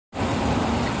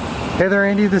Hey there,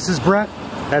 Andy. This is Brett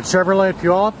at Chevrolet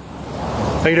Puyallup.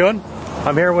 How you doing?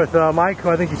 I'm here with Mike, who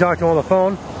I think you talked to on the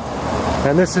phone.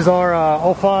 And this is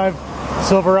our 05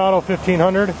 Silverado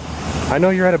 1500. I know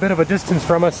you're at a bit of a distance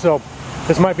from us, so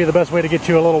this might be the best way to get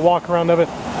you a little walk around of it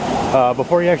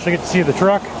before you actually get to see the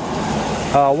truck.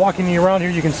 Walking you around here,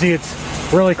 you can see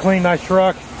it's really clean, nice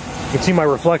truck. You can see my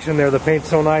reflection there. The paint's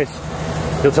so nice.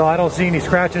 You'll tell I don't see any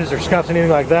scratches or scuffs,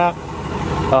 anything like that.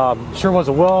 Sure was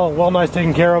a well nice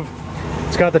taken care of.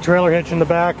 It's got the trailer hitch in the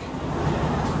back.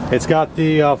 It's got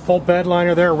the full bed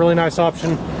liner there, a really nice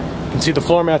option. You can see the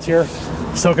floor mats here,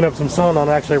 soaking up some sun on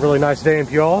actually a really nice day in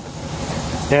Puyallup.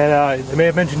 And I may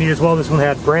have mentioned to you as well, this one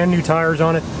had brand new tires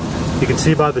on it. You can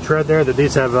see by the tread there that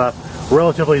these have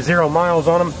relatively 0 miles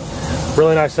on them.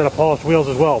 Really nice set of polished wheels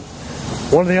as well.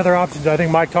 One of the other options I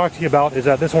think Mike talked to you about is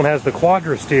that this one has the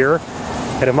Quadrasteer.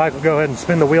 And if Mike will go ahead and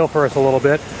spin the wheel for us a little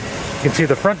bit, you can see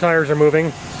the front tires are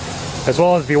moving, as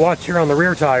well as if you watch here on the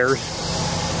rear tires.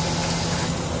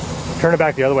 Turn it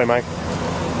back the other way, Mike.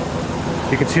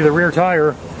 You can see the rear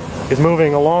tire is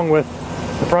moving along with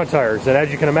the front tires. And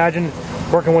as you can imagine,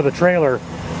 working with a trailer,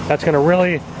 that's going to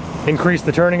really increase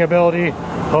the turning ability,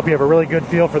 help you have a really good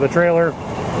feel for the trailer,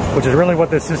 which is really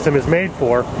what this system is made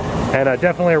for. And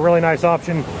definitely a really nice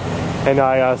option. And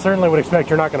I certainly would expect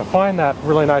you're not going to find that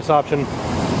really nice option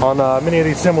on many of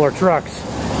these similar trucks.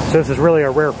 So this is really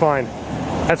a rare find.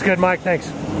 That's good, Mike. Thanks.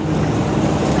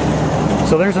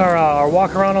 So there's our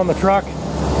walk around on the truck.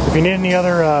 If you need any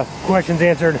other questions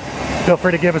answered, feel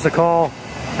free to give us a call,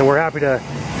 and we're happy to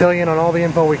fill you in on all the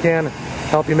info we can,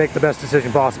 help you make the best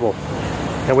decision possible.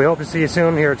 And we hope to see you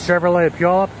soon here at Chevrolet at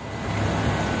Puyallup.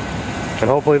 And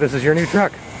hopefully this is your new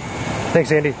truck.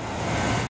 Thanks, Andy.